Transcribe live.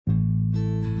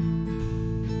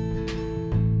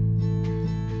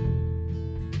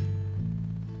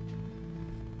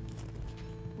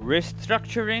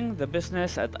Restructuring the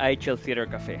business at iChill Theater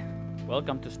Cafe.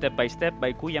 Welcome to Step by Step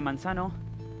by Kuya Manzano.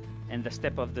 And the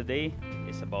step of the day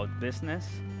is about business.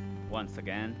 Once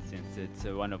again, since it's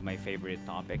one of my favorite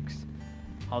topics,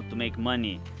 how to make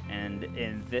money. And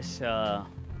in this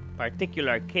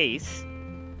particular case,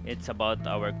 it's about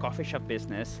our coffee shop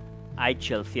business,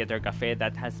 iChill Theater Cafe,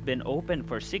 that has been open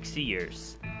for 6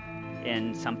 years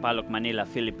in Sampaloc, Manila,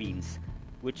 Philippines,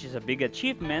 which is a big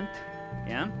achievement,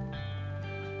 yeah,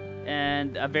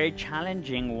 and a very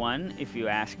challenging one if you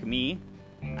ask me.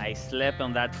 I slept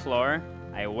on that floor,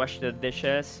 I wash the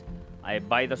dishes, I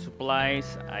buy the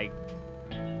supplies, I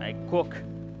cook,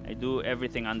 I do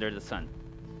everything under the sun.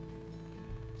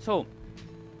 So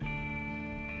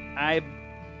I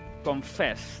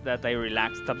confess that I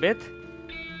relaxed a bit,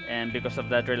 and because of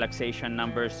that relaxation,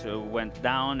 numbers went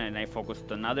down, and I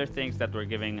focused on other things that were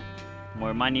giving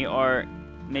more money, or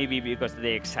maybe because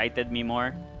they excited me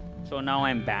more. So now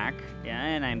I'm back, yeah,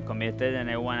 and I'm committed, and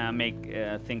I want to make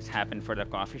things happen for the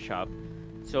coffee shop.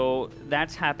 So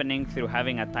that's happening through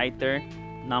having a tighter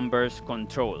numbers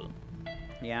control.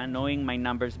 Yeah, knowing my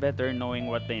numbers better, knowing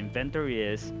what the inventory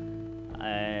is,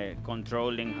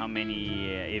 controlling how many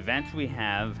events we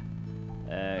have,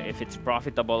 if it's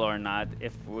profitable or not,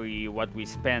 if what we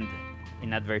spend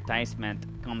in advertisement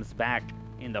comes back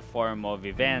in the form of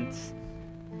events,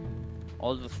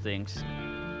 all those things.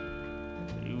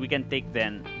 We can take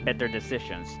then better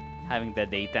decisions having the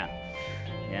data.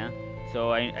 Yeah,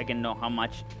 so I can know how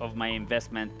much of my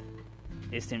investment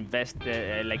is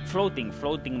invested, like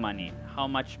floating money. How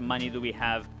much money do we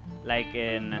have, like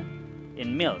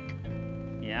in milk?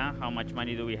 Yeah, how much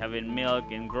money do we have in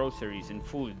milk, in groceries, in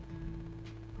food?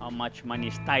 How much money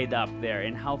is tied up there,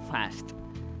 and how fast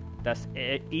does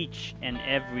each and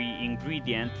every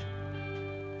ingredient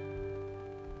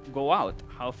go out?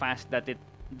 How fast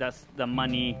does the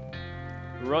money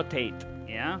rotate?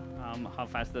 Yeah, how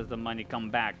fast does the money come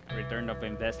back? Return of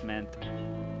investment.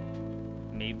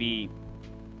 Maybe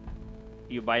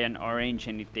you buy an orange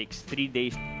and it takes 3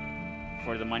 days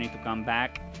for the money to come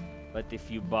back, but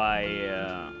if you buy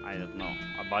I don't know,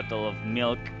 a bottle of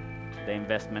milk, the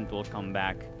investment will come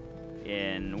back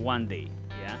in 1 day.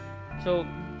 Yeah, so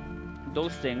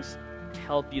those things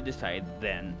help you decide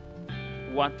then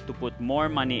what to put more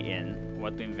money in,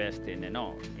 what to invest in, and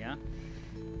all. Yeah,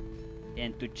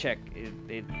 and to check,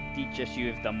 it teaches you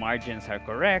if the margins are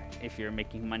correct, if you're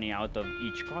making money out of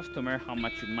each customer, how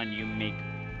much money you make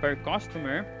per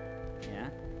customer. Yeah,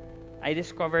 I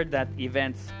discovered that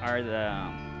events are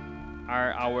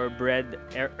our bread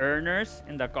earners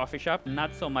in the coffee shop.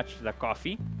 Not so much the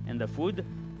coffee and the food,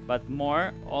 but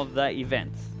more of the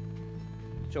events.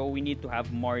 So we need to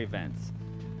have more events,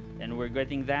 and we're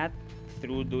getting that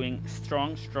through doing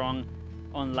strong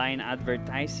online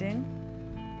advertising.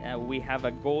 We have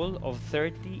a goal of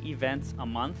 30 events a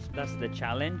month. That's the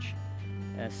challenge.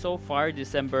 So far,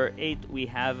 December 8th, we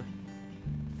have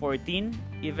 14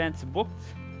 events booked.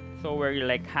 So we're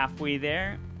like halfway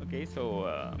there. Okay, so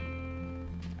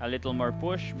a little more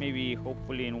push. Maybe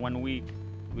hopefully in 1 week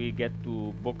we get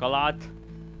to book a lot.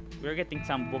 We're getting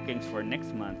some bookings for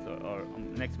next month or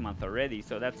next month already,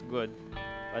 so that's good.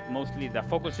 But mostly the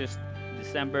focus is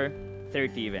December,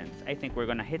 30 events. I think we're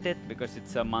gonna hit it because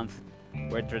it's a month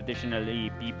where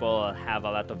traditionally people have a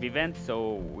lot of events,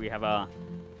 so we have a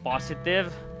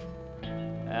positive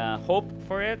hope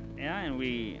for it. Yeah, and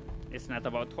it's not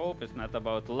about hope, it's not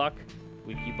about luck.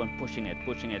 We keep on pushing it,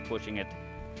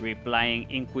 replying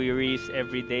inquiries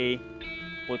every day,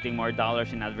 putting more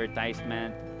dollars in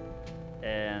advertisement,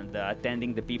 and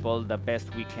attending the people the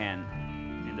best we can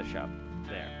in the shop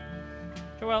there.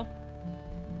 So well,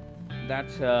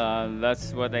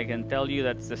 that's what I can tell you.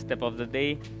 That's the step of the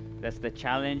day. That's the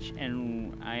challenge,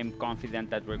 and I'm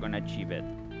confident that we're gonna achieve it.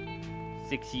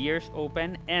 6 years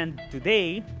open, and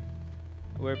today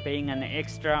we're paying an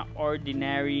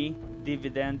extraordinary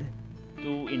dividend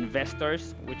to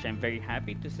investors, which I'm very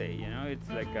happy to say. You know, it's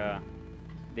like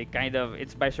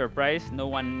it's by surprise. No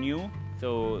one knew,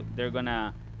 so they're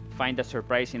gonna find a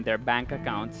surprise in their bank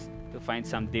accounts to find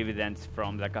some dividends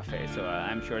from the cafe. So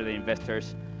I'm sure the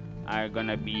investors are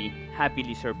gonna be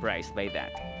happily surprised by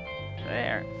that.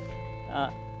 There.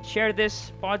 Share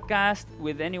this podcast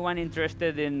with anyone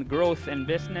interested in growth and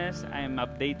business. I'm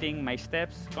updating my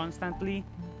steps constantly.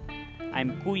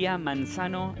 I'm Kuya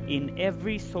Manzano in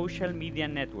every social media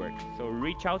network. So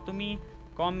reach out to me,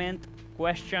 comment,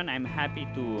 question. I'm happy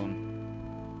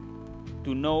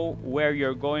to know where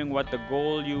you're going, what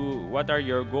are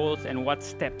your goals, and what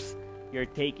steps you're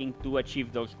taking to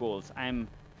achieve those goals. I'm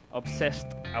obsessed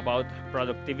about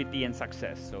productivity and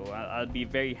success, so I'll be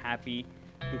very happy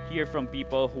to hear from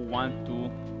people who want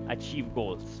to achieve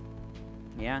goals.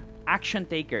 Yeah, action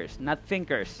takers, not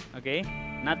thinkers. Okay,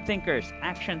 not thinkers,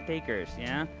 action takers.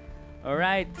 Yeah. All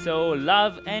right. So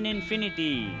love and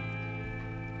infinity.